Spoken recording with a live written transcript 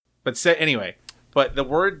Anyway, but the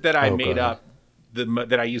word that I made up,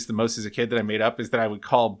 that I used the most as a kid that I made up is that I would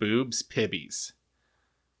call boobs pibbies.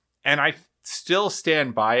 And I still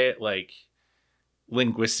stand by it. Like,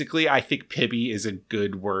 linguistically, I think pibby is a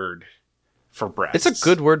good word for breasts. It's a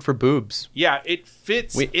good word for boobs. Yeah, it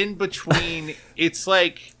fits in between. It's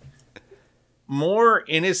like more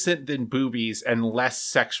innocent than boobies and less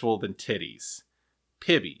sexual than titties.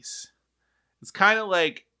 Pibbies. It's kind of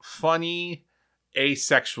like funny,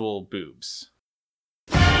 asexual boobs.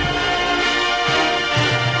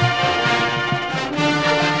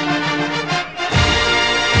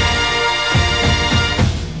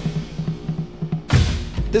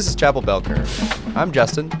 This is Chapel Bell Curve. I'm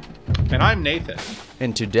Justin. And I'm Nathan.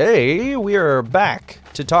 And today we are back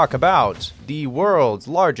to talk about the world's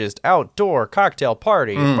largest outdoor cocktail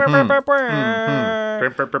party. Down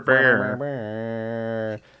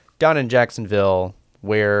in Jacksonville,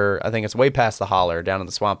 where I think it's way past the holler, down in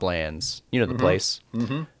the swamplands. You know the place.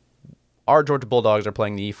 Mm-hmm. Our Georgia Bulldogs are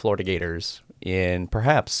playing the Florida Gators in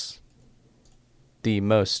perhaps the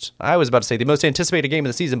most, I was about to say the most anticipated game of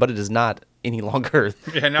the season, but it is not any longer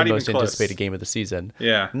the most anticipated game of the season.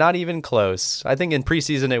 Yeah. Not even close. I think in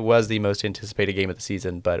preseason it was the most anticipated game of the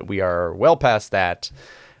season, but we are well past that.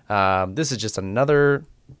 This is just another,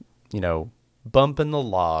 bump in the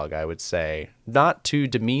log, I would say. Not to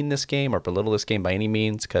demean this game or belittle this game by any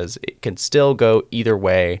means, because it can still go either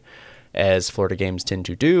way, as Florida games tend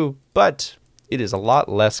to do, but it is a lot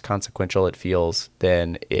less consequential, it feels,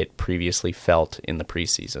 than it previously felt in the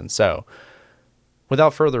preseason. So,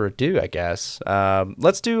 without further ado, I guess,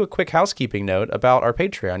 let's do a quick housekeeping note about our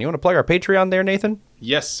Patreon. You want to plug our Patreon there, Nathan?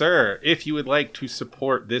 Yes, sir. If you would like to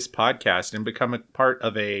support this podcast and become a part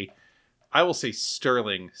of I will say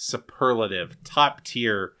sterling, superlative,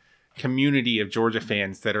 top-tier community of Georgia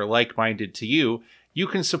fans that are like-minded to you, you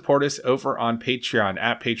can support us over on Patreon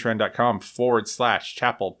at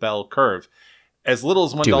patreon.com/Chapel Bell Curve. As little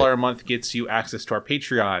as $1 a month gets you access to our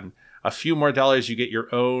Patreon. A few more dollars, you get your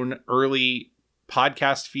own early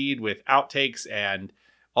podcast feed with outtakes and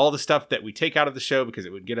all the stuff that we take out of the show because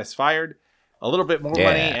it would get us fired. A little bit more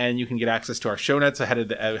money, and you can get access to our show notes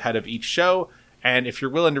ahead of each show. And if you're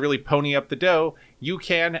willing to really pony up the dough, you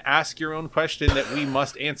can ask your own question that we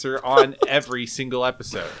must answer on every single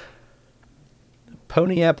episode.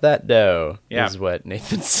 Pony up that dough is what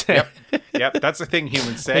Nathan said. Yep, that's the thing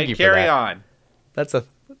humans say. Carry on. That's a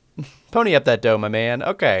pony up that dough, my man.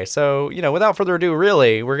 Okay, so, without further ado,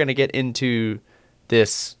 really, we're going to get into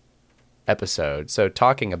this episode. So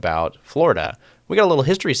talking about Florida, we got a little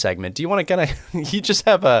history segment. Do you want to you just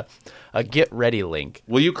have a get ready link?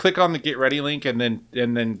 Will you click on the get ready link and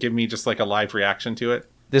then give me just like a live reaction to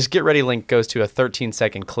it? This get ready link goes to a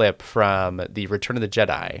 13-second clip from the Return of the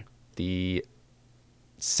Jedi, the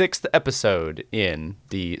 6th episode in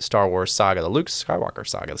the Star Wars saga, the Luke Skywalker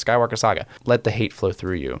saga, the Skywalker saga. Let the hate flow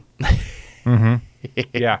through you. Mm-hmm.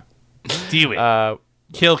 Yeah. Do it.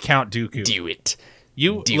 Kill Count Dooku. Do it.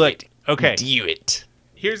 Okay. Do it.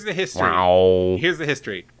 Here's the history. Wow. Here's the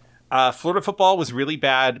history. Florida football was really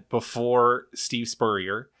bad before Steve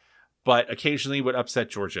Spurrier, but occasionally would upset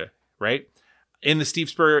Georgia, right? In the Steve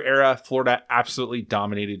Spurrier era, Florida absolutely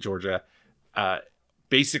dominated Georgia.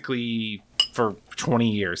 Basically for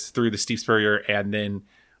 20 years through the Steve Spurrier and then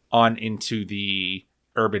on into the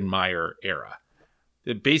Urban Meyer era.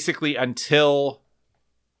 Basically until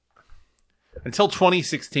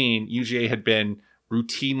 2016, UGA had been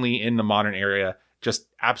routinely in the modern era, just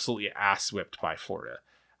absolutely ass whipped by Florida.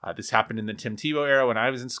 This happened in the Tim Tebow era when I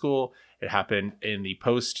was in school. It happened in the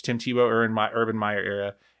post Tim Tebow Urban Meyer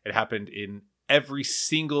era. It happened in every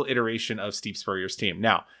single iteration of Steve Spurrier's team.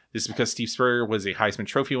 Now, this is because Steve Spurrier was a Heisman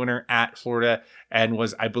Trophy winner at Florida and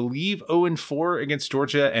was, I believe, 0-4 against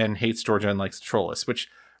Georgia and hates Georgia and likes to troll us, which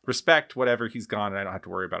respect, whatever, he's gone and I don't have to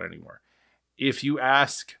worry about it anymore. If you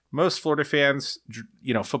ask most Florida fans,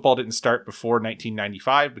 football didn't start before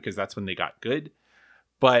 1995 because that's when they got good.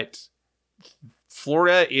 But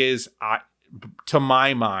Florida is, to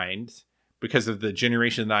my mind, because of the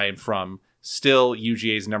generation that I am from, still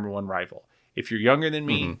UGA's number one rival. If you're younger than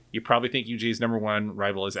me, you probably think UGA's number one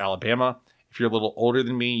rival is Alabama. If you're a little older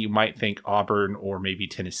than me, you might think Auburn or maybe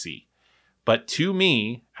Tennessee. But to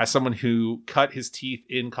me, as someone who cut his teeth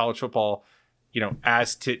in college football,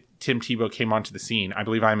 as Tim Tebow came onto the scene, I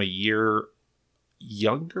believe I'm a year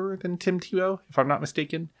younger than Tim Tebow, if I'm not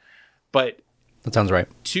mistaken. But that sounds right.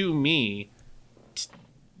 To me,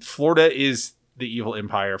 Florida is the evil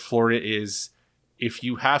empire. Florida is, if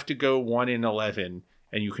you have to go 1-11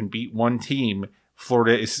 and you can beat one team,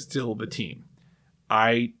 Florida is still the team.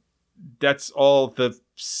 That's all the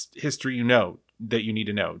history you need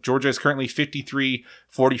to know. Georgia is currently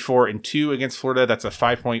 53-44-2 against Florida. That's a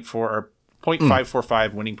 5.4 or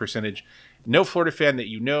 0.545 winning percentage. No Florida fan that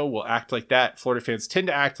you know will act like that. Florida fans tend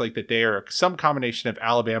to act like that they are some combination of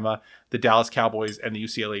Alabama, the Dallas Cowboys, and the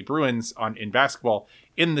UCLA Bruins in basketball,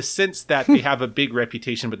 in the sense that they have a big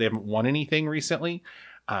reputation, but they haven't won anything recently.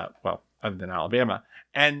 Well, other than Alabama.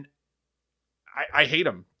 And I hate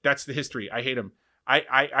them. That's the history. I hate them.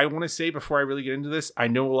 I want to say before I really get into this, I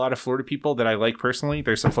know a lot of Florida people that I like personally.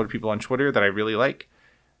 There's some Florida people on Twitter that I really like.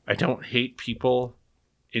 I don't hate people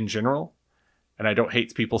in general. And I don't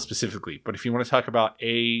hate people specifically, but if you want to talk about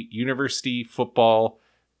a university football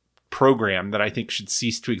program that I think should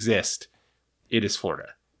cease to exist, it is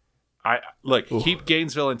Florida. Keep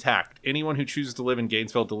Gainesville intact. Anyone who chooses to live in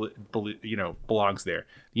Gainesville, belongs there.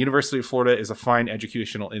 The University of Florida is a fine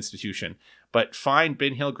educational institution, but find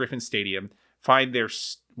Ben Hill Griffin Stadium, find their,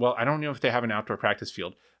 I don't know if they have an outdoor practice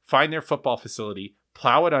field, find their football facility,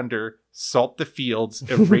 plow it under, salt the fields,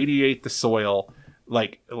 irradiate the soil,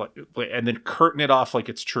 and then curtain it off like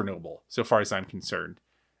it's Chernobyl, so far as I'm concerned.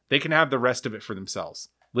 They can have the rest of it for themselves.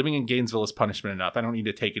 Living in Gainesville is punishment enough. I don't need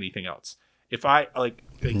to take anything else. If I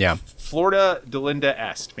Florida Delinda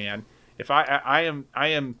Est, man. If I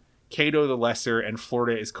am Cato the Lesser and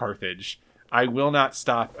Florida is Carthage, I will not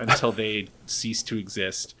stop until they cease to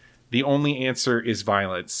exist. The only answer is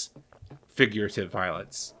violence, figurative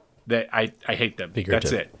violence. That I hate them.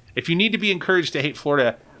 Figurative. That's it. If you need to be encouraged to hate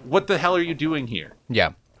Florida, what the hell are you doing here?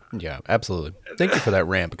 Yeah, absolutely. Thank you for that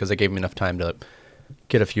rant, because it gave me enough time to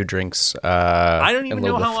get a few drinks. I don't even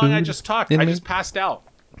know how long I just talked. I just passed out.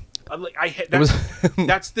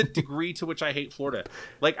 That's the degree to which I hate Florida.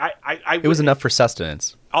 It was enough for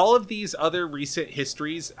sustenance. All of these other recent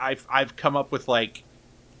histories, I've come up with like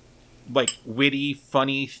witty,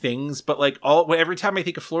 funny things, but every time I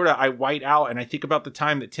think of Florida, I white out and I think about the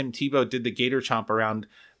time that Tim Tebow did the Gator Chomp around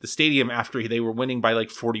the stadium after they were winning by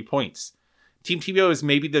 40 points. Tim Tebow is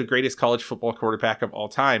maybe the greatest college football quarterback of all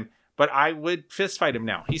time, but I would fist fight him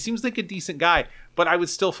now. He seems like a decent guy, but I would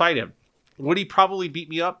still fight him. Would he probably beat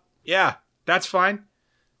me up? Yeah, that's fine.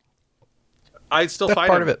 I'd still fight him. That's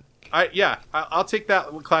part of it. I'll take that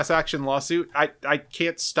class action lawsuit. I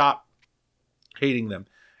can't stop hating them.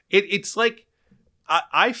 It's like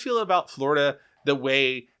I feel about Florida the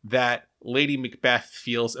way that Lady Macbeth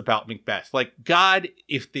feels about Macbeth. God,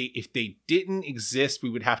 if they didn't exist,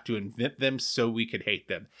 we would have to invent them so we could hate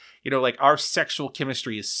them. Our sexual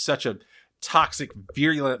chemistry is such a toxic,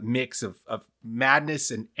 virulent mix of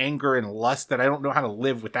madness and anger and lust that I don't know how to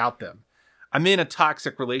live without them. I'm in a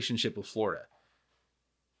toxic relationship with Florida.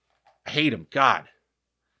 I hate them, God.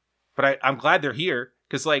 But I'm glad they're here,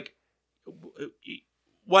 because when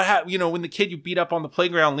the kid you beat up on the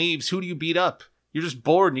playground leaves, who do you beat up? You're just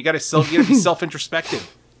bored, and you got to be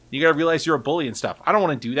self-introspective. You got to realize you're a bully and stuff. I don't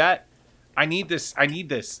want to do that. I need this. I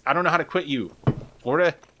don't know how to quit you,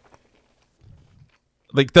 Florida.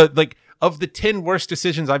 Of the 10 worst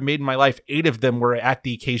decisions I've made in my life, 8 of them were at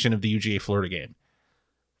the occasion of the UGA Florida game.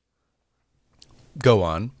 Go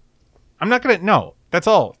on. I'm not gonna. No, that's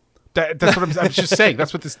all. That's what I'm just saying.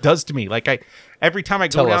 That's what this does to me. Every time I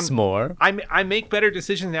go down, tell us more. I make better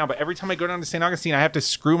decisions now, but every time I go down to St. Augustine, I have to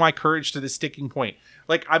screw my courage to the sticking point.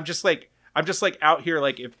 I'm just out here.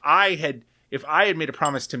 If I had made a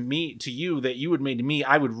promise to you that you had made to me,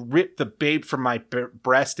 I would rip the babe from my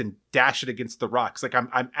breast and dash it against the rocks.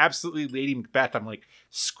 I'm absolutely Lady Macbeth. I'm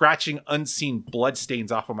scratching unseen bloodstains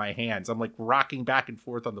off of my hands. I'm rocking back and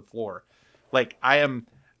forth on the floor. I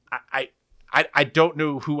don't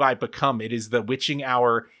know who I become. It is the witching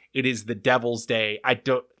hour. It is the devil's day. I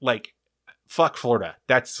don't fuck Florida.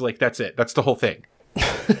 That's it. That's the whole thing.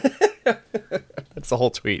 That's the whole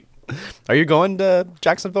tweet. Are you going to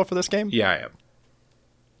Jacksonville for this game? Yeah,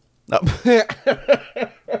 I am.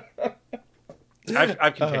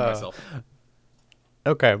 I've contained myself.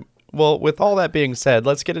 Okay. Well, with all that being said,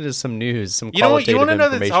 let's get into some news, some qualitative information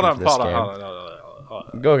for this game. Hold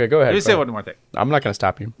on. Go ahead. Let me say one more thing. I'm not going to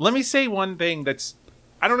stop you. Let me say one thing that's,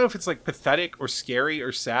 I don't know if it's pathetic or scary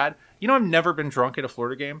or sad. I've never been drunk at a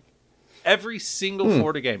Florida game. Every single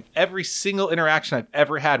Florida game, every single interaction I've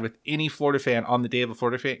ever had with any Florida fan on the day of a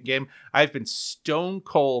Florida game, I've been stone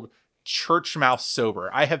cold church mouse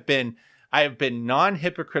sober. I have been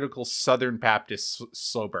non-hypocritical Southern Baptist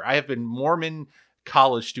sober. I have been Mormon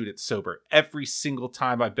college student sober every single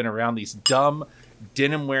time I've been around these dumb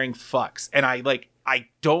denim wearing fucks. And I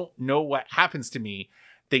don't know what happens to me.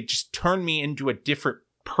 They just turn me into a different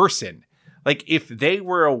person. If they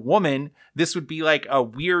were a woman, this would be a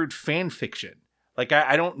weird fan fiction.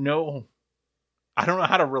 I don't know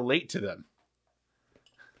how to relate to them.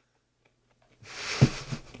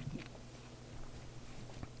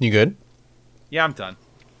 You good? Yeah, I'm done.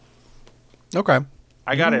 Okay.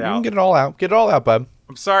 I got it out. You can get it all out. Get it all out, bub.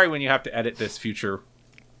 I'm sorry when you have to edit this, future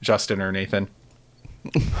Justin or Nathan.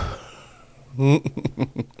 I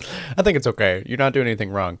think it's okay. You're not doing anything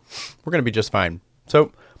wrong. We're going to be just fine.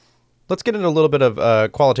 So let's get into a little bit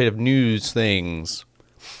of qualitative news things.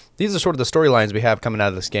 These are sort of the storylines we have coming out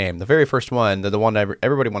of this game. The very first one, the one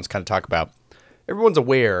everybody wants to kind of talk about. Everyone's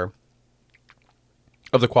aware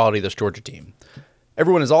of the quality of this Georgia team.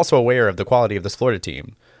 Everyone is also aware of the quality of this Florida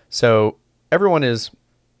team. So everyone is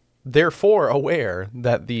therefore aware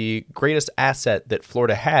that the greatest asset that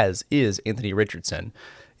Florida has is Anthony Richardson.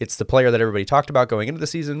 It's the player that everybody talked about going into the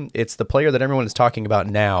season. It's the player that everyone is talking about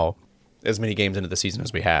now, as many games into the season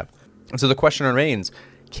as we have. And so the question remains,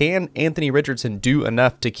 can Anthony Richardson do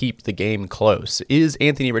enough to keep the game close? Is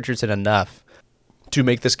Anthony Richardson enough to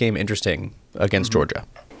make this game interesting against Georgia?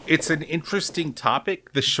 It's an interesting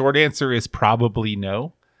topic. The short answer is probably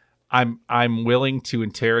no. I'm willing to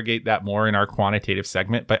interrogate that more in our quantitative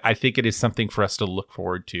segment, but I think it is something for us to look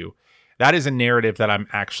forward to. That is a narrative that I'm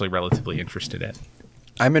actually relatively interested in.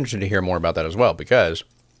 I'm interested to hear more about that as well, because,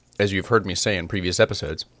 as you've heard me say in previous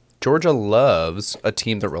episodes, Georgia loves a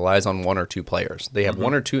team that relies on one or two players. They have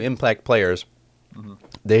one or two impact players.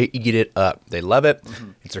 They eat it up. They love it.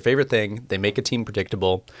 It's their favorite thing. They make a team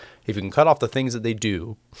predictable. If you can cut off the things that they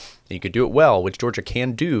do, and you can do it well, which Georgia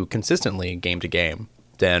can do consistently game to game,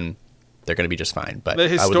 then they're going to be just fine. But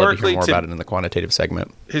I would love to hear more about it in the quantitative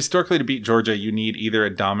segment. Historically, to beat Georgia, you need either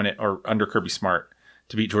a dominant or under Kirby Smart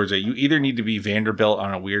to beat Georgia. You either need to be Vanderbilt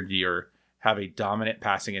on a weird year, have a dominant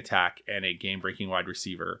passing attack and a game-breaking wide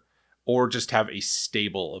receiver, or just have a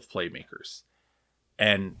stable of playmakers.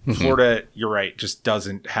 And Florida, you're right, just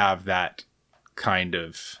doesn't have that kind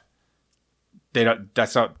of. They don't.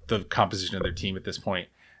 That's not the composition of their team at this point.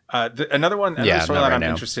 Another storyline I'm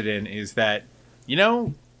interested in is that,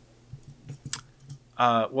 well,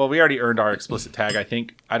 we already earned our explicit tag, I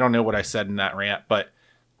think. I don't know what I said in that rant, but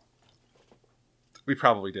we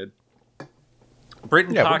probably did.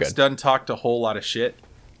 Brenton Cox done talked a whole lot of shit.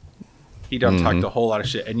 He done talked a whole lot of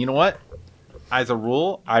shit. And you know what? As a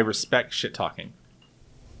rule, I respect shit talking.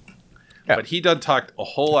 Yeah. But he done talked a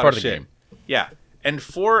whole lot of shit. Game. Yeah. And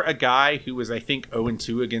for a guy who was, I think,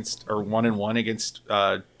 0-2 against, or 1-1 against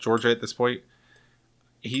Georgia at this point,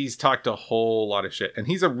 he's talked a whole lot of shit. And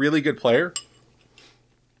he's a really good player.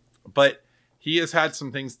 But he has had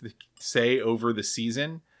some things to say over the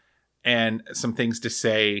season and some things to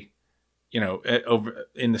say, over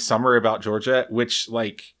in the summer about Georgia, which,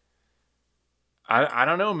 like, I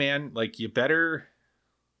don't know, man. Like, you better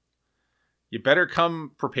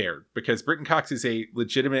come prepared, because Brenton Cox is a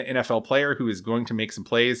legitimate NFL player who is going to make some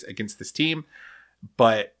plays against this team.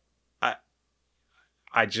 But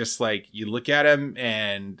I just, like, you look at him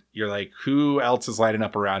and you're like, who else is lining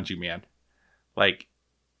up around you, man? Like,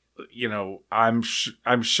 I'm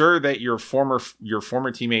sure that your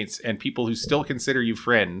former teammates and people who still consider you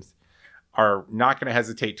friends are not going to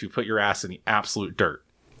hesitate to put your ass in the absolute dirt.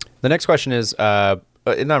 The next question is not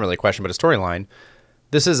really a question, but a storyline.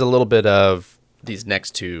 This is a little bit of these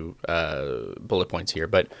next two bullet points here,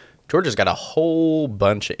 but Georgia's got a whole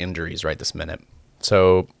bunch of injuries right this minute.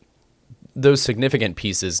 So those significant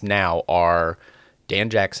pieces now are Dan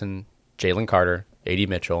Jackson, Jalen Carter, A.D.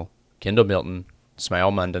 Mitchell, Kendall Milton,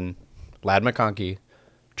 Smael Mondon, Ladd McConkey,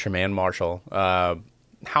 Tremaine Marshall.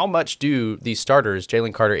 How much do these starters,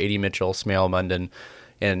 Jalen Carter, A.D. Mitchell, Smael Mondon,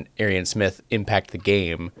 and Arian Smith, impact the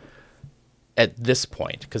game at this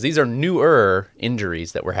point? Because these are newer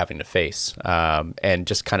injuries that we're having to face, and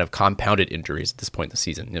just kind of compounded injuries at this point in the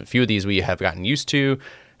season. A few of these we have gotten used to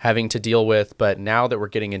having to deal with, but now that we're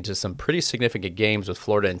getting into some pretty significant games with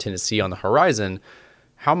Florida and Tennessee on the horizon,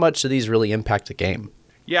 how much do these really impact the game?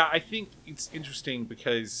 Yeah, I think it's interesting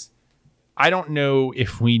because I don't know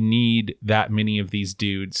if we need that many of these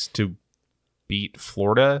dudes to beat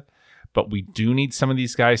Florida, but we do need some of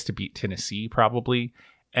these guys to beat Tennessee probably.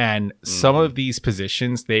 And some of these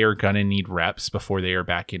positions, they are going to need reps before they are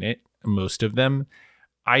back in it, most of them.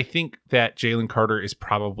 I think that Jalen Carter is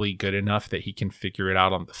probably good enough that he can figure it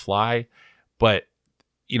out on the fly. But,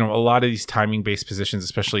 a lot of these timing-based positions,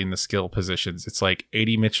 especially in the skill positions, it's like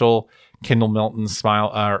A.D. Mitchell, Kendall Milton,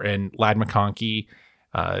 and Ladd McConkey.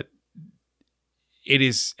 It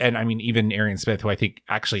is, and I mean, even Arian Smith, who I think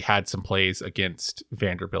actually had some plays against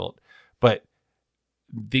Vanderbilt. But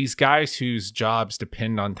these guys whose jobs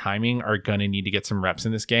depend on timing are going to need to get some reps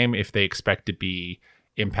in this game if they expect to be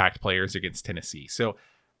impact players against Tennessee. So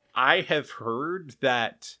I have heard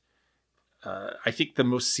that I think the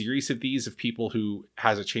most serious of these, of people who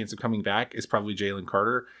has a chance of coming back, is probably Jalen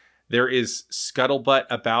Carter. there is scuttlebutt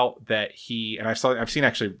about that I've seen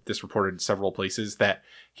actually this reported several places that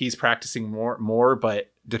he's practicing more,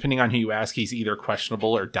 but depending on who you ask, he's either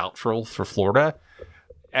questionable or doubtful for Florida.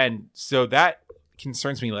 And so that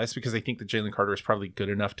concerns me less because I think that Jalen Carter is probably good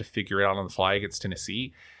enough to figure it out on the fly against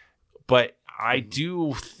Tennessee. But I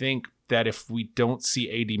do think that if we don't see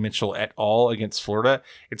A.D. Mitchell at all against Florida,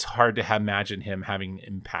 it's hard to imagine him having an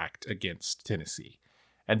impact against Tennessee.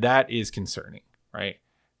 And that is concerning, right?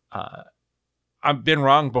 I've been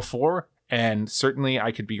wrong before, and certainly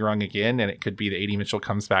I could be wrong again, and it could be that A.D. Mitchell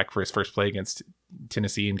comes back for his first play against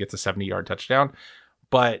Tennessee and gets a 70-yard touchdown.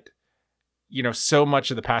 But, so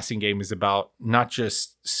much of the passing game is about not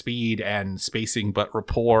just speed and spacing, but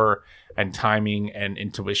rapport and timing and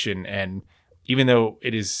intuition. And even though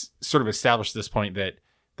it is sort of established at this point that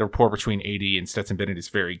the rapport between AD and Stetson Bennett is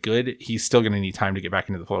very good, he's still going to need time to get back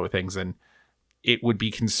into the flow of things. And it would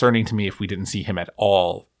be concerning to me if we didn't see him at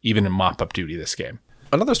all, even in mop-up duty this game.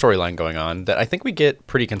 Another storyline going on that I think we get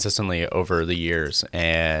pretty consistently over the years,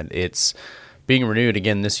 and it's being renewed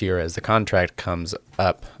again this year as the contract comes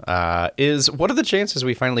up, is what are the chances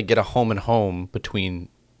we finally get a home and home between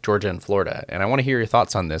Georgia and Florida? And I want to hear your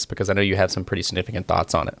thoughts on this because I know you have some pretty significant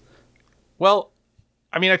thoughts on it. Well,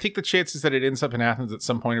 I mean, I think the chances that it ends up in Athens at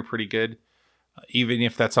some point are pretty good. Even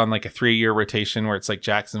if that's on like a 3-year rotation where it's like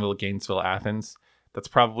Jacksonville, Gainesville, Athens, that's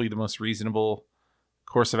probably the most reasonable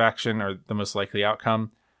course of action or the most likely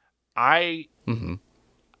outcome. I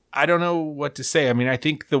don't know what to say. I mean, I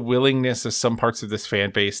think the willingness of some parts of this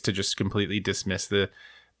fan base to just completely dismiss the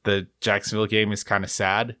Jacksonville game is kind of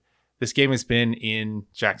sad. This game has been in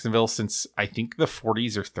Jacksonville since I think the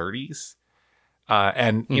 40s or 30s.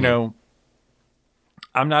 And,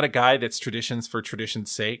 I'm not a guy that's traditions for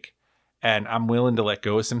tradition's sake. And I'm willing to let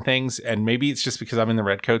go of some things. And maybe it's just because I'm in the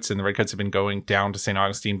Redcoats and the Redcoats have been going down to St.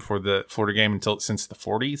 Augustine before the Florida game since the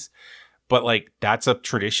 40s. But like, that's a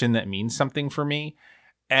tradition that means something for me.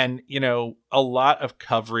 And, a lot of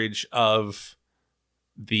coverage of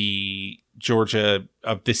the Georgia,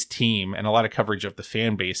 of this team, and a lot of coverage of the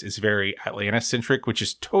fan base is very Atlanta centric, which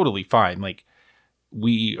is totally fine. Like,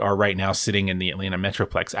 we are right now sitting in the Atlanta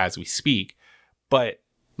Metroplex as we speak. But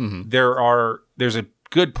there's a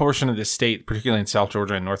good portion of the state, particularly in South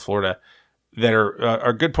Georgia and North Florida, that are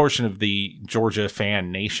a good portion of the Georgia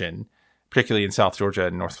fan nation, particularly in South Georgia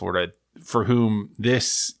and North Florida, for whom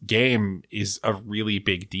this game is a really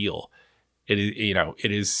big deal. It is,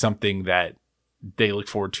 it is something that they look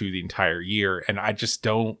forward to the entire year. And I just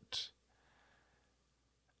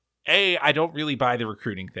I don't really buy the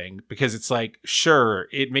recruiting thing because it's like, sure,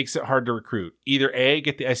 it makes it hard to recruit. Either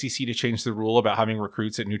get the SEC to change the rule about having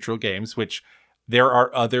recruits at neutral games, which there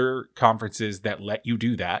are other conferences that let you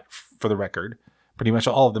do that, for the record, pretty much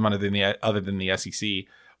all of them other than the SEC,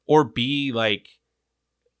 or B, like,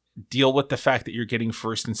 deal with the fact that you're getting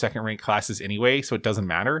first and second ranked classes anyway, so it doesn't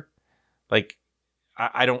matter. Like,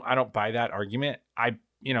 I don't buy that argument. I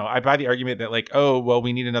buy the argument that like, oh, well,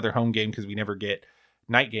 we need another home game because we never get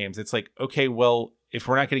night games. It's like, okay, well, if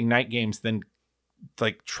we're not getting night games, then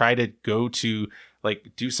like try to go to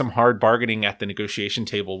like do some hard bargaining at the negotiation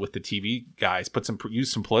table with the TV guys,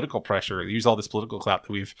 use some political pressure, use all this political clout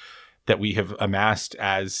that we have amassed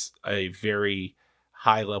as a very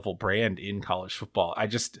high level brand in college football.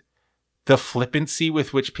 The flippancy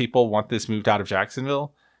with which people want this moved out of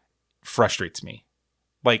Jacksonville frustrates me.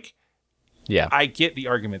 Like, yeah, I get the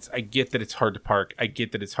arguments. I get that it's hard to park. I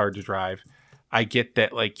get that it's hard to drive. I get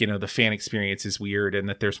that, like, the fan experience is weird and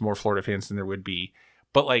that there's more Florida fans than there would be.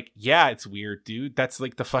 But, like, yeah, it's weird, dude. That's,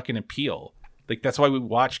 like, the fucking appeal. Like, that's why we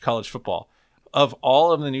watch college football. Of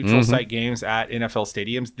all of the neutral site games at NFL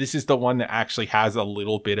stadiums, this is the one that actually has a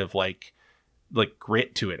little bit of, like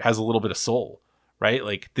grit to it, has a little bit of soul, right?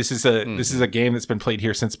 Like, this is a game that's been played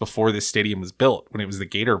here since before this stadium was built, when it was the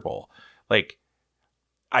Gator Bowl. Like,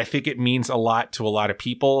 I think it means a lot to a lot of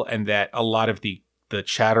people, and that a lot of the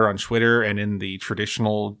chatter on Twitter and in the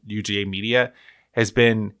traditional UGA media has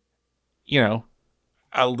been,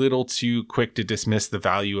 a little too quick to dismiss the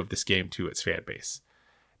value of this game to its fan base.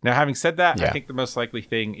 Now, having said that, I think the most likely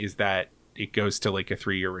thing is that it goes to like a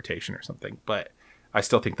 3-year rotation or something, but I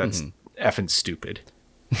still think that's effing stupid.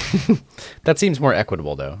 That seems more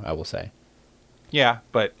equitable, though, I will say. Yeah,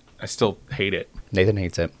 but I still hate it. Nathan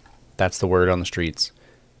hates it. That's the word on the streets.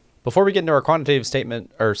 Before we get into our quantitative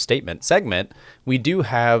segment, we do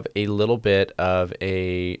have a little bit of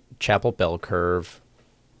a Chapel Bell Curve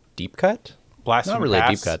deep cut. Not really a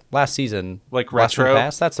deep cut. Last season, like retro.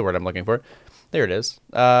 Pass. That's the word I'm looking for. There it is.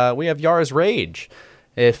 We have Yara's Rage.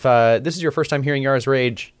 If this is your first time hearing Yara's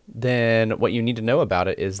Rage, then what you need to know about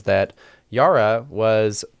it is that Yara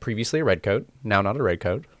was previously a Redcoat, now not a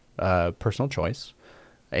Redcoat, personal choice,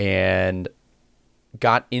 and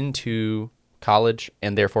got into college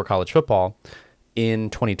and therefore college football in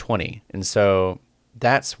 2020. And so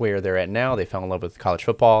that's where they're at now. They fell in love with college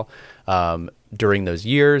football during those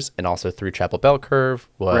years, and also through Chapel Bell Curve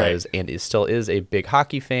still is a big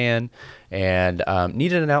hockey fan, and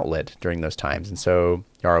needed an outlet during those times. And so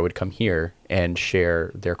Yara would come here and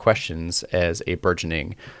share their questions as a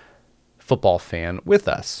burgeoning football fan with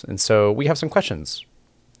us. And so we have some questions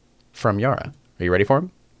from Yara. Are you ready for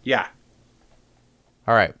them? Yeah.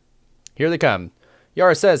 All right. Here they come.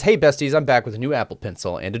 Yara says, "Hey, besties, I'm back with a new Apple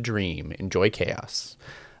Pencil and a dream. Enjoy chaos."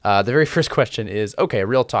 The very first question is, okay,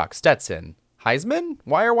 real talk. Stetson, Heisman?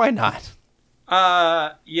 Why or why not?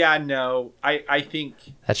 Yeah, no. I think...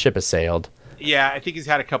 That ship has sailed. Yeah, I think he's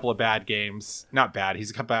had a couple of bad games. Not bad.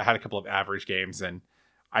 He's had a couple of average games. And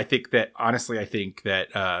I think that, honestly,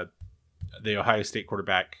 the Ohio State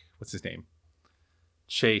quarterback, what's his name?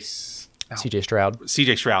 CJ Stroud.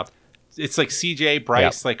 CJ Stroud. It's like CJ,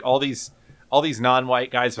 Bryce, like all these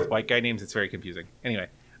non-white guys with white guy names. It's very confusing. Anyway,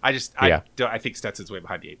 I think Stetson's way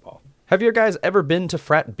behind the 8 ball. Have you guys ever been to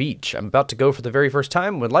Frat Beach? I'm about to go for the very first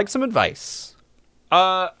time. Would like some advice.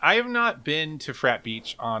 I have not been to Frat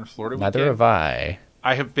Beach on Florida weekend. Neither have I.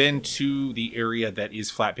 I have been to the area that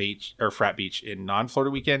is Frat Beach in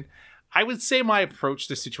non-Florida weekend. I would say my approach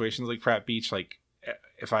to situations like Frat Beach, like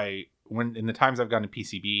when in the times I've gone to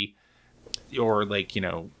PCB or like,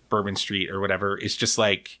 Bourbon Street or whatever, is just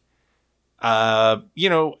like, have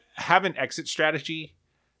an exit strategy,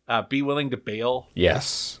 be willing to bail.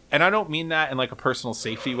 Yes. And I don't mean that in like a personal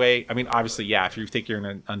safety way. I mean, obviously, yeah, if you think you're in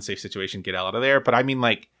an unsafe situation, get out of there. But I mean,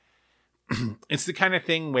 like, it's the kind of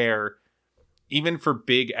thing where even for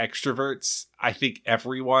big extroverts, I think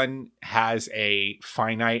everyone has a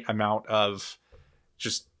finite amount of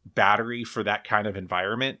just battery for that kind of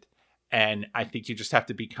environment. And I think you just have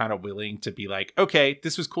to be kind of willing to be like, okay,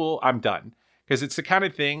 this was cool, I'm done. Because it's the kind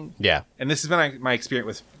of thing. Yeah. And this has been my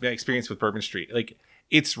experience with Bourbon Street. Like,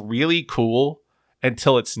 it's really cool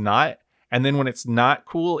until it's not. And then when it's not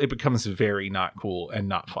cool, it becomes very not cool and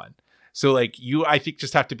not fun. So like I think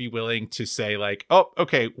just have to be willing to say like, oh,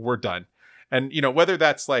 okay, we're done. And, whether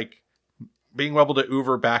that's like being able to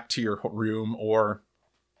Uber back to your room, or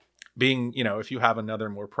being, if you have another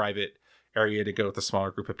more private area to go with a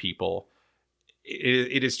smaller group of people,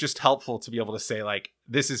 it is just helpful to be able to say like,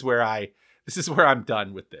 this is where I'm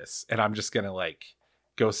done with this, and I'm just going to like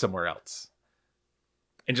go somewhere else,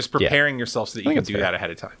 and just preparing yourself so that you can do that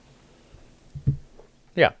ahead of time.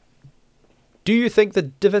 Yeah. Do you think the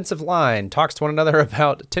defensive line talks to one another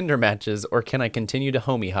about Tinder matches, or can I continue to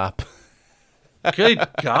homie hop? Good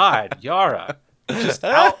God, Yara. Just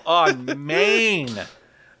out on Maine.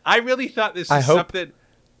 I really thought this was something...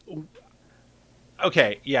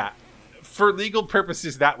 Okay, yeah. For legal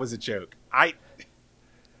purposes, that was a joke. I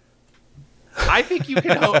think you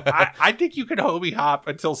can I think you can homie hop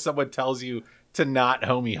until someone tells you to not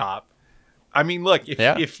homie hop. I mean, look,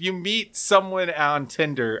 if you meet someone on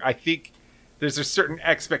Tinder, I think there's a certain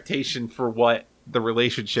expectation for what the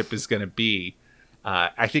relationship is going to be.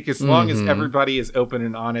 I think as long as everybody is open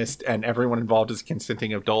and honest and everyone involved is a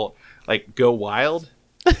consenting adult, like, go wild.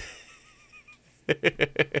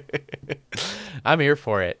 I'm here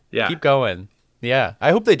for it. Yeah. Keep going. Yeah.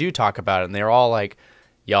 I hope they do talk about it, and they're all like,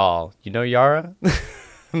 y'all, Yara?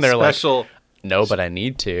 And they're special, like, no, but I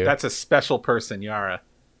need to. That's a special person, Yara.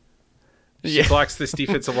 She blocks this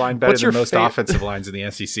defensive line better than most offensive lines in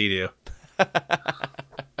the SEC do.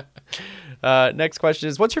 Next question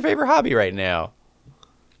is, what's your favorite hobby right now?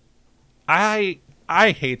 I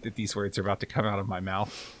hate that these words are about to come out of my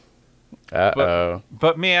mouth. Uh-oh.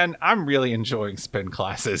 But man, I'm really enjoying spin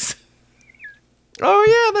classes. Oh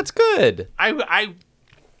yeah, that's good.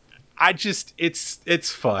 I just it's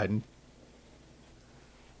fun.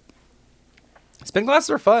 Spin classes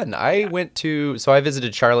are fun. I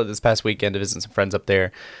visited Charlotte this past weekend to visit some friends up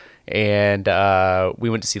there, and we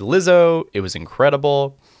went to see Lizzo. It was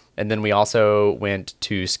incredible. And then we also went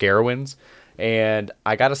to Scarowinds, and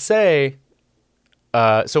I gotta say,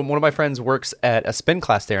 so one of my friends works at a spin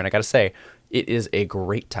class there, and I gotta say, it is a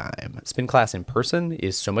great time. Spin class in person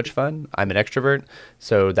is so much fun. I'm an extrovert,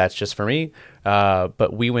 so that's just for me. But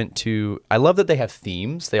I love that they have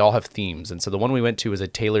themes. They all have themes. And so the one we went to was a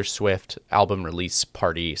Taylor Swift album release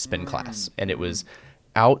party spin class, and it was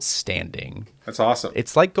outstanding. That's awesome.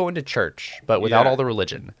 It's like going to church, but without all the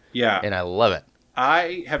religion. Yeah. And I love it.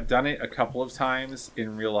 I have done it a couple of times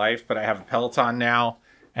in real life, but I have a Peloton now.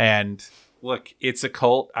 And look, it's a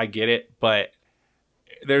cult. I get it, but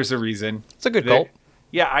there's a reason. It's a good cult.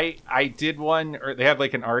 Yeah, I did one, or they had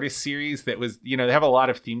like an artist series that was, they have a lot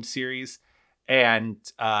of themed series. and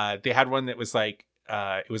they had one that was like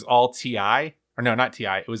it was all T.I. or no, not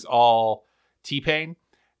T.I. It was all T-Pain,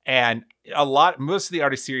 and most of the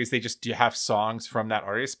artist series they just do have songs from that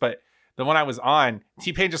artist, but the one I was on,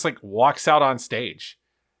 T-Pain just like walks out on stage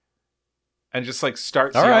and just like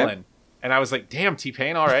starts yelling, right. And I was like, "Damn,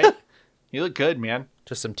 T-Pain, all right, you look good, man."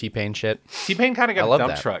 Just some T-Pain shit. T-Pain kind of got a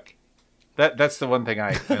dump truck. That's the one thing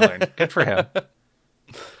I learned. Good for him.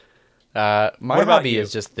 My hobby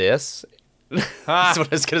is just this. That's what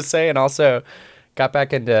I was gonna say, and also got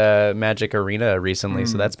back into Magic Arena recently,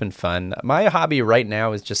 so that's been fun. My hobby right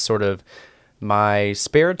now is just sort of my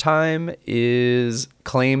spare time is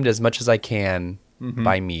claimed as much as I can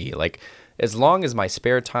by me. Like, as long as my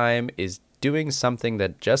spare time is doing something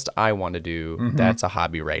that just I want to do, that's a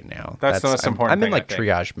hobby right now. That's the most important I'm in thing, like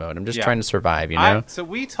triage mode. I'm just trying to survive, you know? So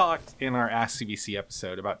we talked in our Ask CBC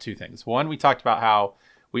episode about two things. One, we talked about how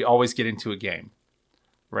we always get into a game,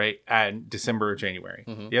 right? And December or January.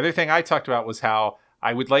 The other thing I talked about was how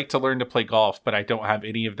I would like to learn to play golf, but I don't have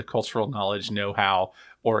any of the cultural knowledge, know-how,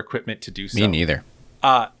 or equipment to do so. Me neither.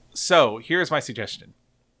 So here's my suggestion.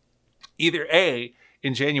 Either A,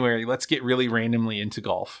 in January, let's get really randomly into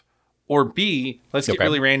golf. Or B, let's get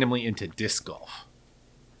really randomly into disc golf.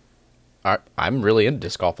 I'm really into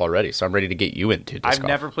disc golf already, so I'm ready to get you into disc golf. I've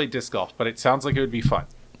never played disc golf, but it sounds like it would be fun.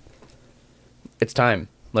 It's time.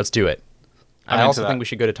 Let's do it. I also think we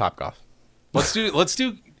should go to Topgolf. Let's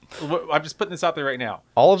do. I'm just putting this out there right now.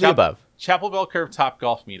 All of the above. Chapel Bell Curve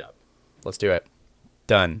Topgolf meetup. Let's do it.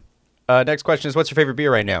 Done. Next question is, what's your favorite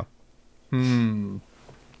beer right now?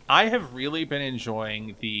 I have really been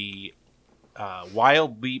enjoying the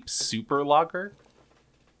Wild Leap Super Lager.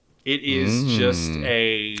 It is just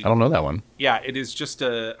a... I don't know that one. Yeah, it is just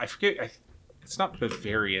a... I forget... it's not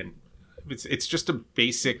Bavarian. It's just a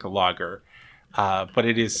basic lager. But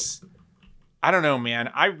it is... I don't know,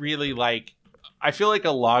 man. I really like... I feel like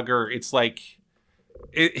a lager, it's like...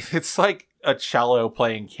 It's like a cello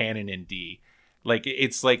playing canon in D. Like,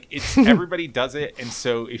 it's everybody does it, and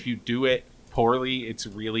so if you do it poorly, it's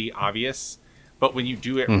really obvious. But when you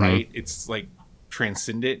do it right, it's like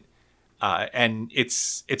transcendent. And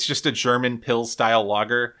it's just a German pill style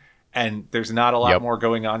lager, and there's not a lot more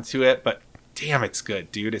going on to it, but damn, it's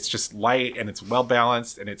good, dude. It's just light and it's well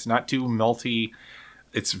balanced and it's not too malty.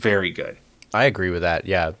 It's very good. I agree with that.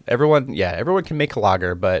 Yeah. Everyone can make a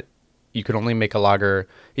lager, but you can only make a lager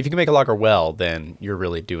if you can make a lager well, then you're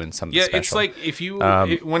really doing something special. It's like if you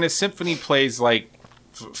when a symphony plays like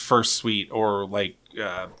First Suite or like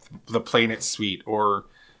the Planet Suite or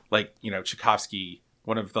like, you know, Tchaikovsky,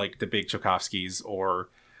 one of like the big Tchaikovskys or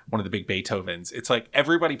one of the big Beethovens. It's like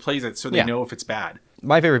everybody plays it so they know if it's bad.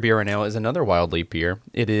 My favorite beer right now is another Wild Leap beer.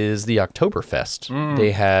 It is the Oktoberfest.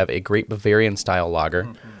 They have a great Bavarian style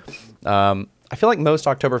lager. I feel like most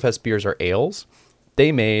Oktoberfest beers are ales.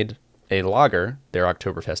 They made a lager, their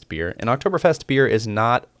Oktoberfest beer, and Oktoberfest beer is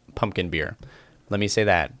not pumpkin beer. Let me say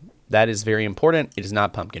that. That is very important. It is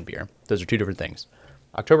not pumpkin beer. Those are two different things.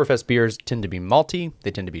 Oktoberfest beers tend to be malty.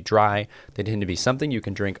 They tend to be dry. They tend to be something you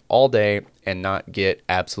can drink all day and not get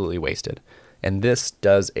absolutely wasted. And this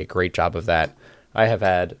does a great job of that. I have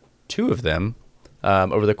had 2 of them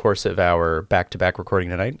over the course of our back-to-back recording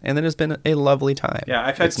tonight, and it has been a lovely time. Yeah,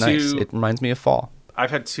 I've had it's 2. Nice. It reminds me of fall.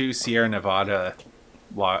 I've had 2 Sierra Nevada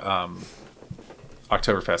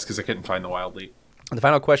Oktoberfest because I couldn't find the Wild Leap. The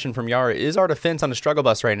final question from Yara, is our defense on a struggle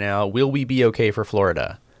bus right now? Will we be okay for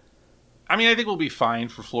Florida? I mean, I think we'll be fine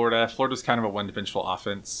for Florida. Florida's kind of a one-dimensional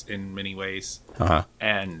offense in many ways.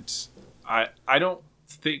 And I don't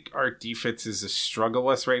think our defense is a struggle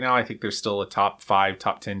bus right now. I think they're still a top 5,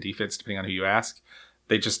 top 10 defense, depending on who you ask.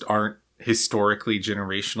 They just aren't historically,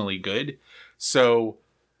 generationally good. So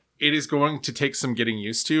it is going to take some getting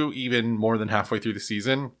used to, even more than halfway through the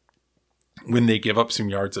season, when they give up some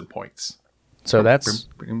yards and points. So that's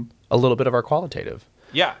a little bit of our qualitative.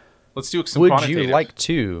 Yeah. Let's do some quantitative. Would you like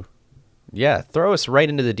to... Yeah, throw us right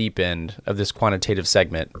into the deep end of this quantitative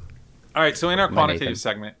segment. All right, so in our quantitative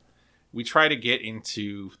segment, we try to get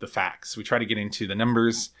into the facts. We try to get into the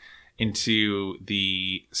numbers, into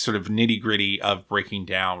the sort of nitty-gritty of breaking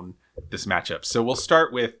down this matchup. So we'll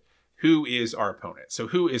start with who is our opponent. So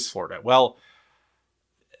who is Florida? Well,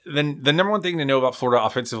 the number one thing to know about Florida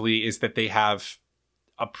offensively is that they have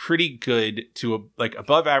a pretty good to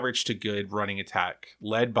above average to good running attack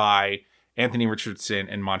led by Anthony Richardson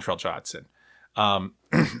and Montrell Johnson.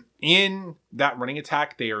 In that running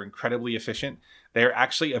attack, they are incredibly efficient. They're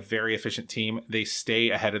actually a very efficient team. They stay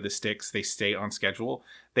ahead of the sticks. They stay on schedule.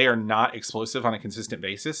 They are not explosive on a consistent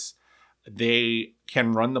basis. They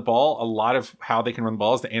can run the ball. A lot of how they can run the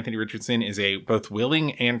ball is that Anthony Richardson is a both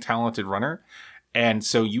willing and talented runner. And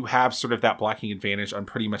so you have sort of that blocking advantage on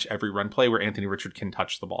pretty much every run play where Anthony Richard can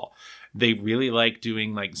touch the ball. They really like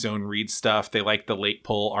doing like zone read stuff. They like the late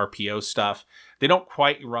pull RPO stuff. They don't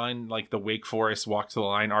quite run like the Wake Forest walk to the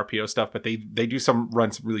line RPO stuff, but they do some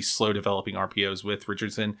runs really slow developing RPOs with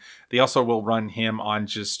Richardson. They also will run him on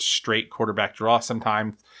just straight quarterback draw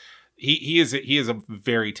sometimes. He is a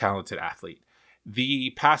very talented athlete. The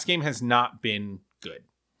pass game has not been good.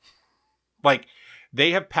 Like,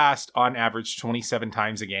 they have passed on average 27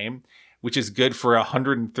 times a game, which is good for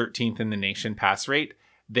 113th in the nation pass rate.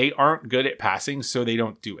 They aren't good at passing, so they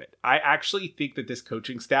don't do it. I actually think that this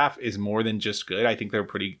coaching staff is more than just good. I think they're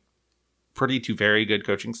pretty to very good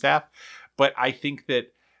coaching staff. But I think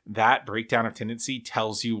that breakdown of tendency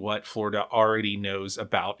tells you what Florida already knows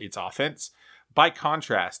about its offense. By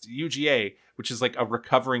contrast, UGA, which is like a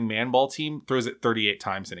recovering man ball team, throws it 38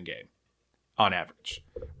 times in a game on average,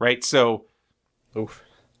 right? So oof.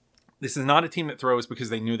 This is not a team that throws because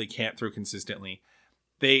they knew they can't throw consistently.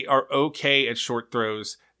 They are okay at short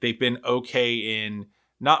throws. They've been okay in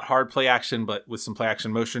not hard play action, but with some play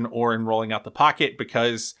action motion or in rolling out the pocket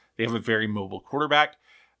because they have a very mobile quarterback.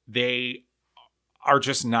 They are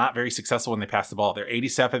just not very successful when they pass the ball. They're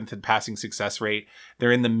 87th in passing success rate.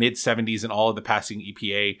 They're in the mid 70s in all of the passing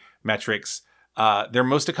EPA metrics. Their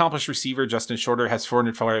most accomplished receiver, Justin Shorter, has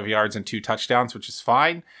 405 yards and 2 touchdowns, which is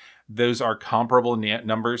fine. Those are comparable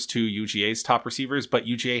numbers to UGA's top receivers, but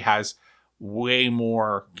UGA has way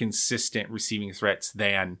more consistent receiving threats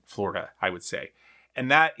than Florida, I would say. And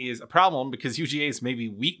that is a problem because UGA's maybe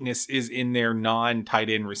weakness is in their non-tight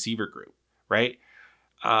end receiver group, right?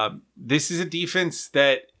 This is a defense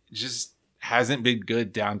that just hasn't been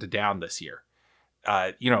good down to down this year.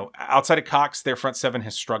 Outside of Cox, their front seven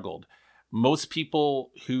has struggled. Most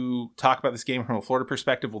people who talk about this game from a Florida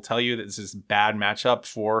perspective will tell you that this is a bad matchup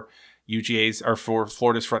for UGA's or for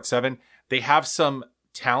Florida's front seven. They have some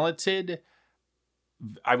talented,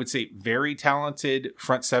 I would say very talented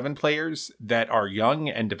front seven players that are young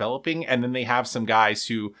and developing. And then they have some guys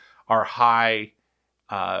who are high.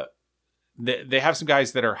 They have some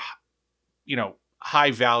guys that are,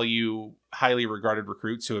 high value, highly regarded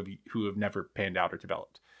recruits who have never panned out or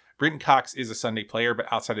developed. Brenton Cox is a Sunday player, but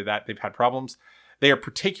outside of that, they've had problems. They are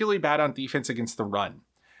particularly bad on defense against the run.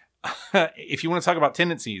 If you want to talk about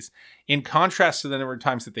tendencies, in contrast to the number of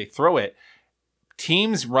times that they throw it,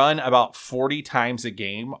 teams run about 40 times a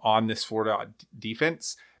game on this Florida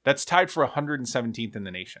defense. That's tied for 117th in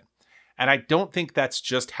the nation. And I don't think that's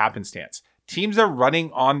just happenstance. Teams are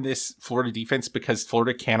running on this Florida defense because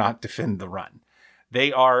Florida cannot defend the run.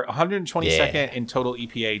 They are 122nd in total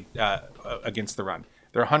EPA against the run.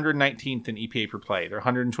 They're 119th in EPA per play. They're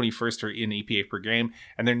 121st in EPA per game,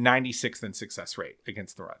 and they're 96th in success rate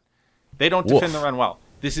against the run. They don't defend the run well.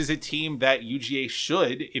 This is a team that UGA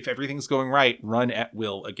should, if everything's going right, run at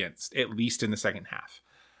will against, at least in the second half.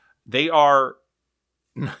 They are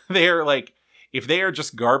like, if they are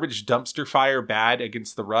just garbage dumpster fire bad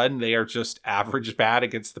against the run, they are just average bad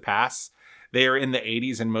against the pass. They are in the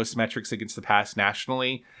 80s in most metrics against the pass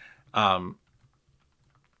nationally.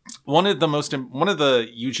 One of the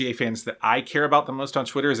UGA fans that I care about the most on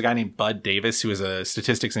Twitter is a guy named Bud Davis, who is a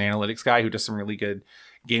statistics and analytics guy who does some really good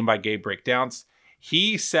game-by-game breakdowns.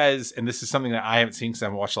 He says, and this is something that I haven't seen because I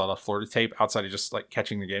haven't watched a lot of Florida tape outside of just like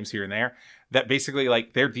catching the games here and there, that basically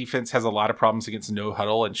like their defense has a lot of problems against no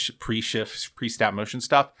huddle and pre-shift, pre-snap motion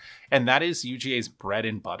stuff. And that is UGA's bread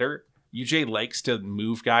and butter. UGA likes to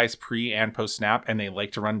move guys pre and post snap, and they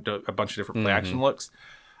like to run a bunch of different play action looks.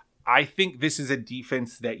 I think this is a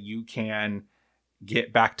defense that you can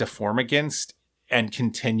get back to form against and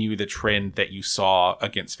continue the trend that you saw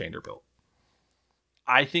against Vanderbilt.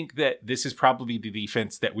 I think that this is probably the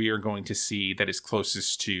defense that we are going to see that is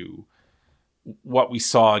closest to what we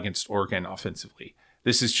saw against Oregon offensively.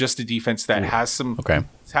 This is just a defense that has some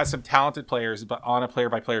talented players, but on a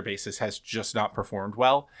player-by-player basis has just not performed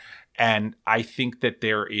well. And I think that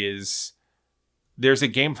there's a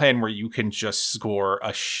game plan where you can just score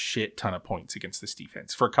a shit ton of points against this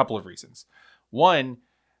defense for a couple of reasons. One,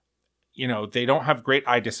 they don't have great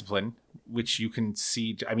eye discipline, which you can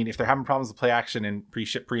see. I mean, if they're having problems with play action and pre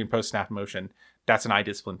and post snap motion, that's an eye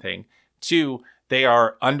discipline thing. Two, they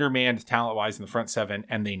are undermanned talent-wise in the front seven,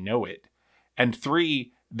 and they know it. And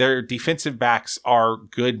three, their defensive backs are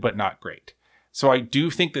good but not great. So I do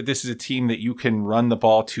think that this is a team that you can run the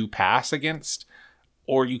ball to pass against,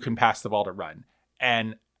 or you can pass the ball to run.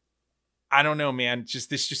 And I don't know, man,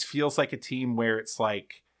 this just feels like a team where it's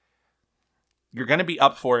like you're going to be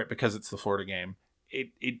up for it because it's the Florida game.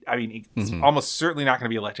 It's almost certainly not going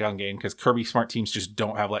to be a letdown game because Kirby Smart teams just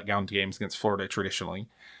don't have letdown games against Florida traditionally.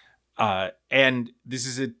 And this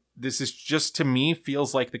is a this is just, to me,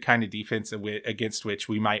 feels like the kind of defense against which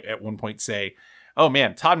we might at one point say, oh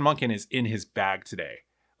man, Todd Monken is in his bag today.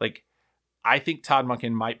 Like, I think Todd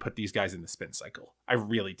Monken might put these guys in the spin cycle. I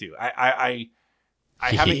really do. I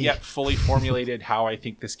haven't yet fully formulated how I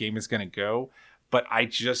think this game is going to go, but I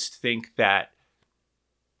just think that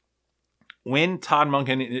when Todd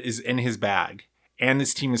Monken is in his bag and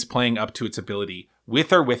this team is playing up to its ability,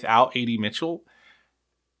 with or without AD Mitchell,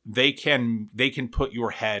 they can put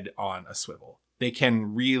your head on a swivel. They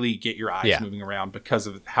can really get your eyes moving around because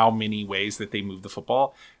of how many ways that they move the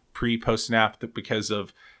football pre-post snap, because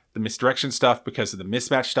of the misdirection stuff, because of the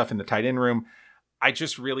mismatch stuff in the tight end room. I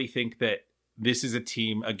just really think that this is a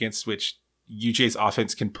team against which UGA's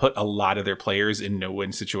offense can put a lot of their players in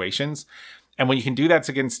no-win situations. And when you can do that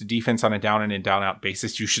against a defense on a down in and down out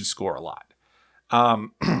basis, you should score a lot.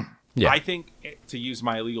 I think, to use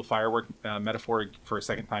my illegal firework metaphor for a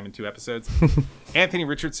second time in 2 episodes, Anthony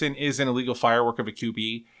Richardson is an illegal firework of a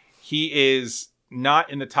QB. He is not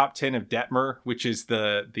in the top 10 of Detmer, which is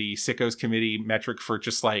the Sickos committee metric for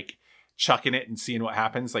just like chucking it and seeing what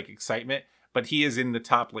happens, like excitement. But he is in the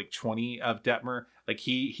top like 20 of Detmer. Like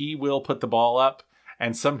he will put the ball up,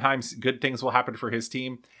 and sometimes good things will happen for his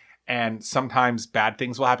team, and sometimes bad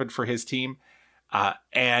things will happen for his team.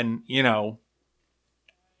 And you know,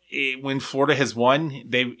 when Florida has won,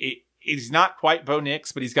 he's not quite Bo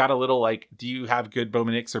Nix, but he's got a little like, do you have good Bo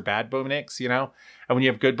Nix or bad Bo Nix? You know, and when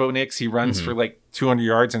you have good Bo Nix, he runs for like 200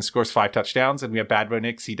 yards and scores 5 touchdowns. And we have bad Bo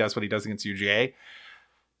Nix, he does what he does against UGA.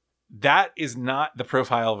 That is not the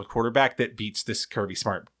profile of a quarterback that beats this Kirby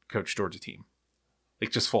Smart coach Georgia team.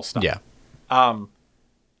 Like, just full stop. Yeah.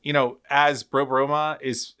 You know, as Bro Broma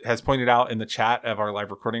has pointed out in the chat of our live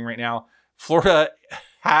recording right now, Florida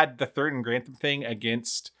had the 3rd and Grantham thing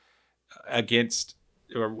against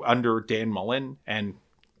or under Dan Mullen and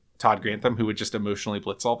Todd Grantham, who would just emotionally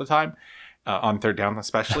blitz all the time on 3rd down,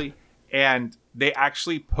 especially. And they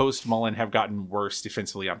actually post Mullen have gotten worse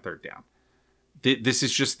defensively on 3rd down.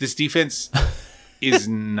 This defense is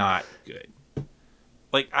not good.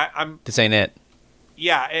 Like this ain't it.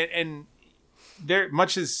 Yeah. And there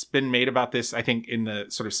much has been made about this, I think, in the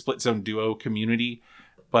sort of split zone duo community,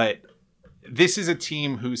 but this is a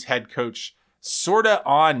team whose head coach sort of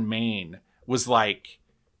on Maine was like,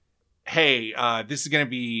 hey, this is going to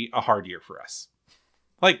be a hard year for us.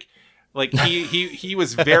 Like he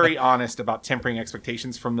was very honest about tempering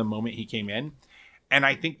expectations from the moment he came in. And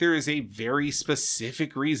I think there is a very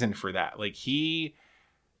specific reason for that. Like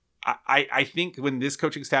I think when this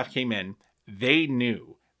coaching staff came in, they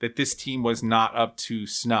knew that this team was not up to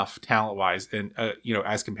snuff talent-wise, and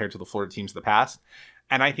as compared to the Florida teams of the past.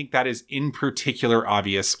 And I think that is in particular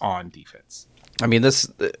obvious on defense. I mean,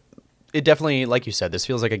 it definitely, like you said, this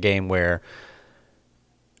feels like a game where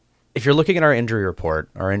if you're looking at our injury report,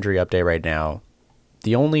 our injury update right now,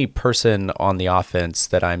 the only person on the offense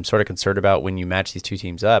that I'm sort of concerned about when you match these two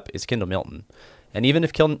teams up is Kendall Milton. And even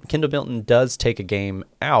if Kendall Milton does take a game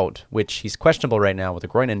out, which he's questionable right now with a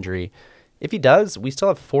groin injury, if he does, we still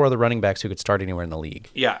have 4 other running backs who could start anywhere in the league.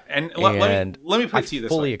 Yeah, and let me put it to you this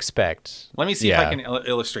way. I fully expect. Let me see if I can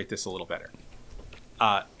illustrate this a little better.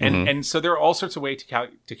 And so there are all sorts of ways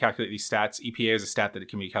to calculate these stats. EPA is a stat that it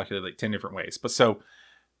can be calculated like 10 different ways. But so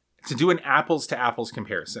to do an apples to apples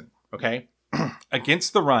comparison, okay,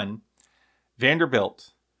 against the run,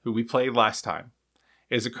 Vanderbilt, who we played last time,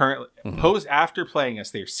 is a current post after playing us.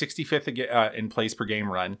 They're 65th in plays per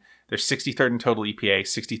game run. They're 63rd in total EPA,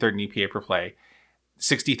 63rd in EPA per play,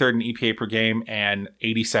 63rd in EPA per game, and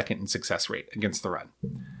 82nd in success rate against the run.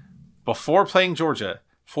 Before playing Georgia,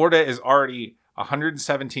 Florida is already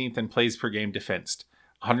 117th in plays per game defensed,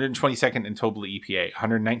 122nd in total EPA,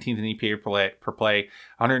 119th in EPA per play,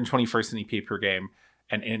 121st in EPA per game,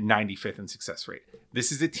 and 95th in success rate.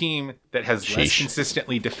 This is a team that has less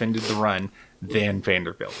consistently defended the run than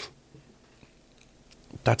Vanderbilt.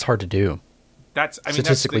 That's hard to do.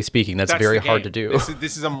 Statistically speaking, that's very hard to do.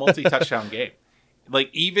 This is a multi-touchdown game. Like,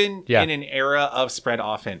 even in an era of spread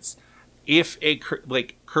offense, if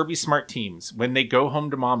Kirby Smart teams, when they go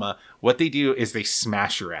home to mama, what they do is they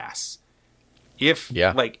smash your ass. If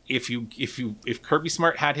Kirby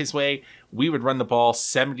Smart had his way, we would run the ball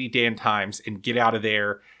 70 damn times and get out of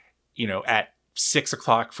there, at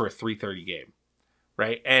 6:00 for a 3:30 game.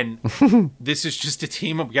 Right. And this is just a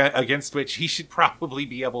team against which he should probably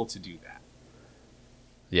be able to do that.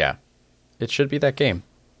 Yeah, it should be that game.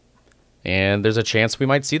 And there's a chance we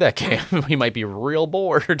might see that game. We might be real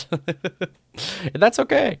bored. And that's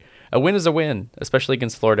okay. A win is a win, especially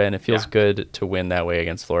against Florida. And it feels good to win that way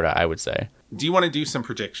against Florida, I would say. Do you want to do some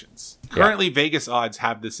predictions? Currently, Vegas odds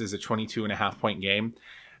have this as a 22.5 point game.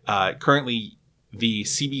 Currently, the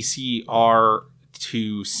CBC R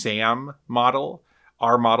to SAM model.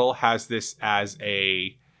 Our model has this as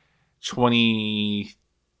a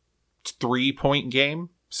 23-point game.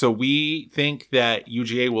 So we think that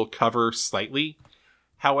UGA will cover slightly.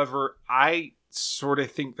 However, I sort of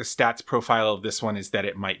think the stats profile of this one is that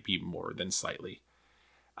it might be more than slightly.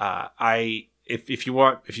 If you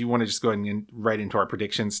want to just go and right into our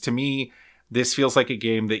predictions, to me, this feels like a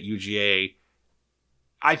game that UGA,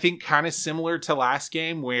 I think, kind of similar to last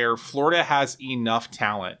game, where Florida has enough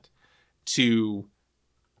talent to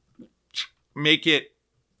make it,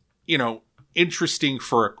 interesting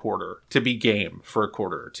for a quarter, to be game for a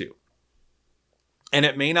quarter or two. And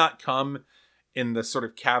it may not come in the sort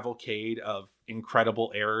of cavalcade of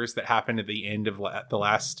incredible errors that happened at the end of the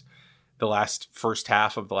last first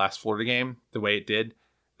half of the last Florida game, the way it did.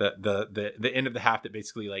 The end of the half that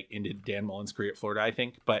basically like ended Dan Mullen's career at Florida, I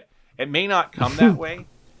think. But it may not come that way.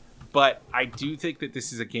 But I do think that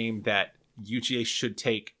this is a game that UGA should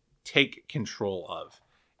take control of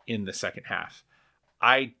in the second half.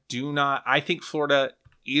 I think Florida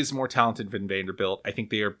is more talented than Vanderbilt. I think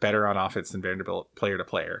they are better on offense than Vanderbilt player to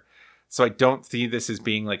player. So I don't see this as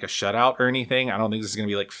being like a shutout or anything. I don't think this is going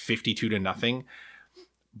to be like 52-0.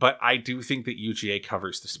 But I do think that UGA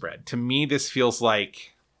covers the spread. To me, this feels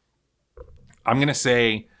like, I'm going to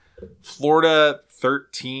say Florida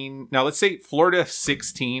 13. Now, let's say Florida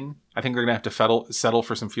 16. I think they're going to have to settle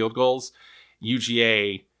for some field goals.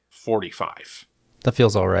 UGA 45. That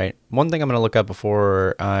feels all right. One thing I'm going to look up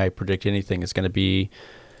before I predict anything is going to be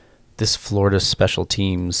this Florida special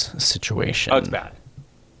teams situation. Oh, it's bad.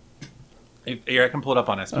 Here, I can pull it up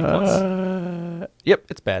on SP Plus. Yep,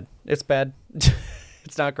 it's bad. It's bad.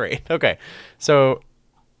 It's not great. Okay. So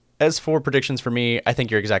as for predictions for me, I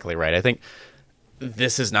think you're exactly right. I think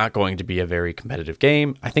this is not going to be a very competitive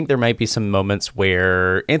game. I think there might be some moments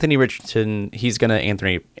where Anthony Richardson, he's going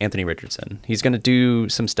to do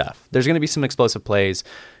some stuff. There's going to be some explosive plays.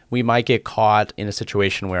 We might get caught in a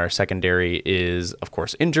situation where our secondary is, of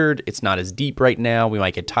course, injured. It's not as deep right now. We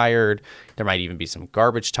might get tired. There might even be some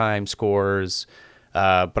garbage time scores.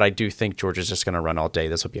 But I do think Georgia's just going to run all day.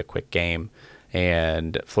 This will be a quick game.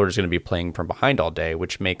 And Florida's going to be playing from behind all day,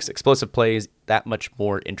 which makes explosive plays that much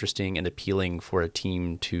more interesting and appealing for a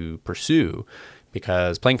team to pursue.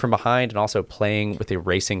 Because playing from behind and also playing with a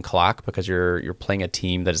racing clock, because you're playing a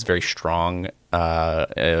team that is very strong,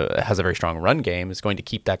 has a very strong run game, is going to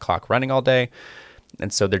keep that clock running all day.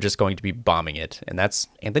 And so they're just going to be bombing it. And that's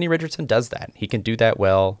Anthony Richardson does that. He can do that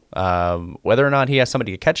well. Whether or not he has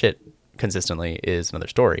somebody to catch it consistently is another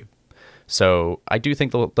story. So I do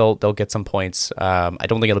think they'll get some points. I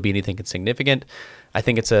don't think it'll be anything insignificant. I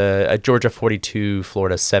think it's a Georgia 42,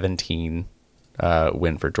 Florida 17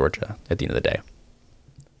 win for Georgia at the end of the day.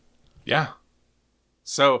 Yeah.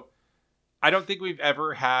 So I don't think we've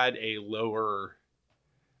ever had a lower.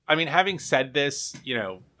 I mean, having said this,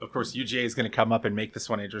 of course, UGA is going to come up and make this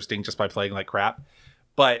one interesting just by playing like crap.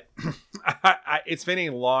 But it's been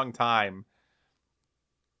a long time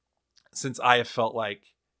since I have felt like,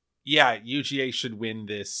 yeah, UGA should win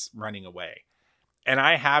this running away. And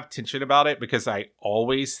I have tension about it because I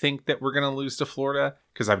always think that we're going to lose to Florida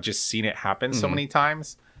because I've just seen it happen so many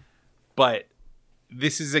times. But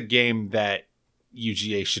this is a game that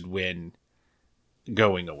UGA should win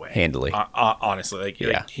going away. Handily. Honestly.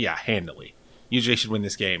 Handily. UGA should win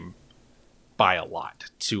this game by a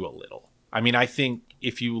lot to a little. I mean, I think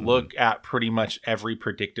if you look at pretty much every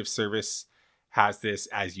predictive service has this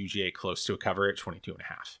as UGA close to a cover at 22.5.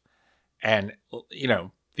 And,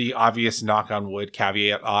 the obvious knock on wood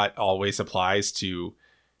caveat always applies to,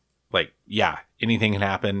 anything can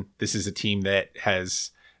happen. This is a team that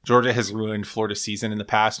Georgia has ruined Florida's season in the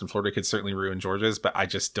past, and Florida could certainly ruin Georgia's, but I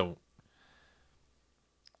just don't.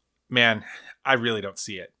 Man, I really don't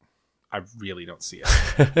see it.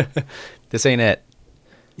 This ain't it.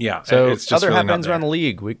 Yeah. So it's just other really happens around the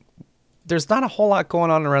league. There's not a whole lot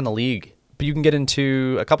going on around the league. But you can get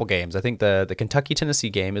into a couple games. I think the Kentucky-Tennessee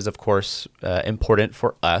game is, of course, important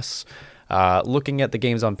for us. Looking at the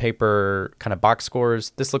games on paper, kind of box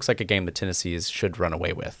scores, this looks like a game that Tennessee should run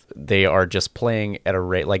away with. They are just playing at a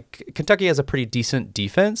rate. Like, Kentucky has a pretty decent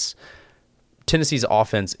defense. Tennessee's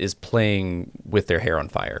offense is playing with their hair on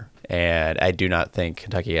fire. And I do not think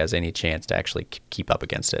Kentucky has any chance to actually keep up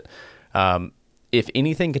against it. If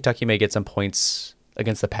anything, Kentucky may get some points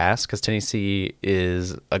against the pass, because Tennessee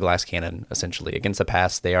is a glass cannon, essentially. Against the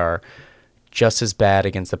pass, they are just as bad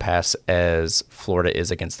against the pass as Florida is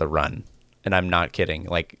against the run. And I'm not kidding.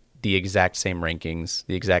 Like, the exact same rankings,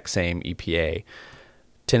 the exact same EPA.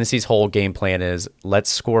 Tennessee's whole game plan is, let's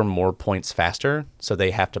score more points faster, so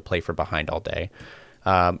they have to play for behind all day.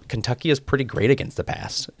 Kentucky is pretty great against the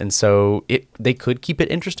pass, and so they could keep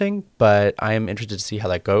it interesting, but I am interested to see how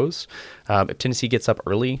that goes. If Tennessee gets up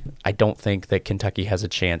early, I don't think that Kentucky has a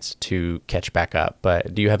chance to catch back up.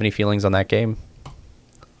 But do you have any feelings on that game?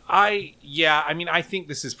 I think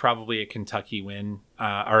this is probably a Kentucky win,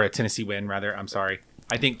 or a Tennessee win, rather. I'm sorry.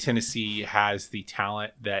 I think Tennessee has the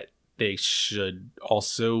talent that they should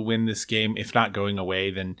also win this game, if not going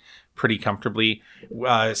away, then pretty comfortably.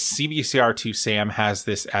 CBCR2 Sam has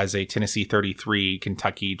this as a Tennessee 33,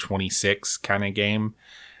 Kentucky 26 kind of game,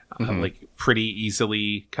 like pretty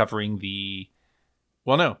easily covering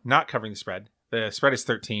not covering the spread. The spread is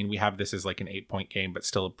 13. We have this as like an 8-point game, but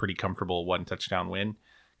still a pretty comfortable 1 touchdown win.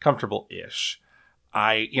 Comfortable-ish.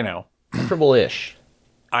 Comfortable-ish.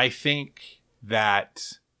 I think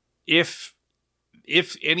that if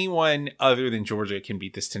anyone other than Georgia can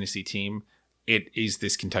beat this Tennessee team, it is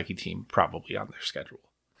this Kentucky team probably on their schedule.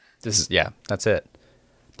 That's it.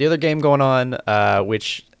 The other game going on,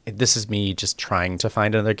 which this is me just trying to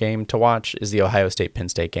find another game to watch, is the Ohio State-Penn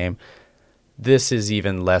State game. This is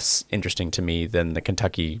even less interesting to me than the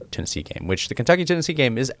Kentucky-Tennessee game, which the Kentucky-Tennessee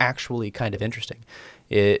game is actually kind of interesting.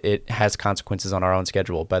 It has consequences on our own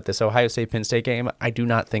schedule, but this Ohio State-Penn State game, I do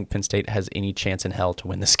not think Penn State has any chance in hell to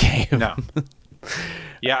win this game. No.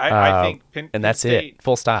 Yeah, I think Penn that's State, it.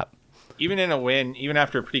 Full stop. Even in a win, even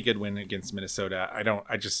after a pretty good win against Minnesota,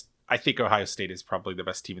 I think Ohio State is probably the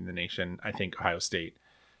best team in the nation. I think Ohio State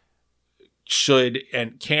should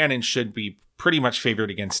be pretty much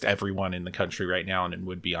favored against everyone in the country right now, and it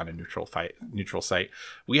would be on a neutral site.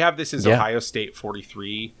 We have this as Ohio State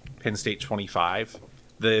 43, Penn State 25.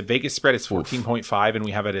 The Vegas spread is 14.5, and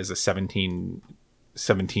we have it as a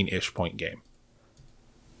 17-ish point game.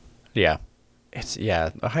 Yeah.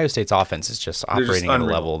 Ohio State's offense is just operating at a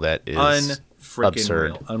level that is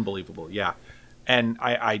absurd. Unreal. Unbelievable. Yeah. And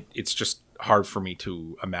it's just hard for me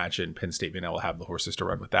to imagine Penn State being able to have the horses to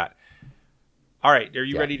run with that. All right. Are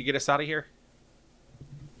you ready to get us out of here?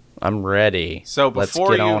 I'm ready. So let's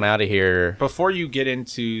get on out of here. Before you get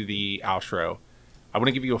into the outro, I want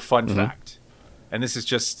to give you a fun fact. And this is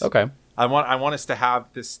just okay. I want us to have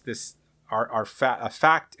a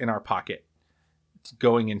fact in our pocket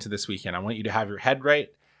going into this weekend. I want you to have your head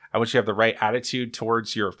right. I want you to have the right attitude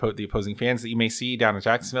towards the opposing fans that you may see down in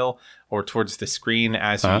Jacksonville, or towards the screen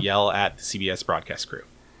as you yell at the CBS broadcast crew.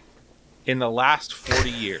 In the last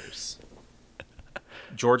 40 years,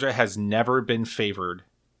 Georgia has never been favored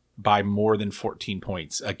by more than 14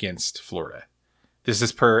 points against Florida. This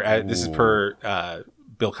is per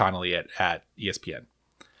Bill Connolly at ESPN.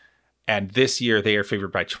 And this year they are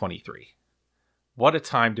favored by 23. What a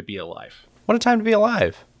time to be alive. What a time to be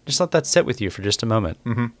alive. Just let that sit with you for just a moment.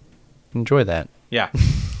 Mm-hmm. Enjoy that. Yeah.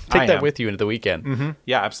 Take that with you into the weekend. Mm-hmm.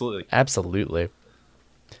 Yeah, absolutely. Absolutely.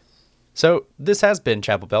 So this has been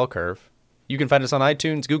Chapel Bell Curve. You can find us on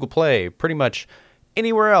iTunes, Google Play, pretty much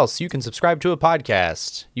anywhere else you can subscribe to a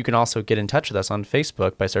podcast. You can also get in touch with us on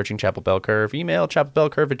Facebook by searching Chapel Bell Curve, email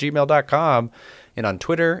chapelbellcurve@gmail.com, and on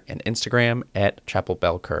Twitter and Instagram at Chapel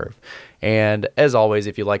Bell Curve. And as always,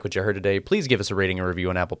 if you like what you heard today, please give us a rating and review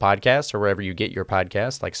on Apple Podcasts or wherever you get your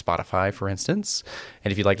podcasts, like Spotify, for instance.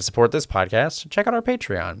 And if you'd like to support this podcast, check out our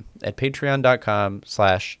Patreon at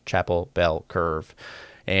patreon.com/Chapel Bell Curve.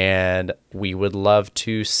 And we would love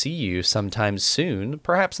to see you sometime soon,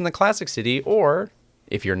 perhaps in the Classic City, or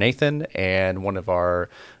if you're Nathan and one of our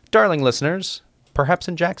darling listeners, perhaps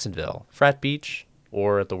in Jacksonville, Frat Beach,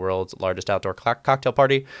 or at the world's largest outdoor cocktail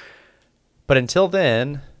party. But until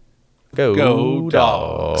then, go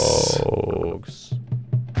dogs.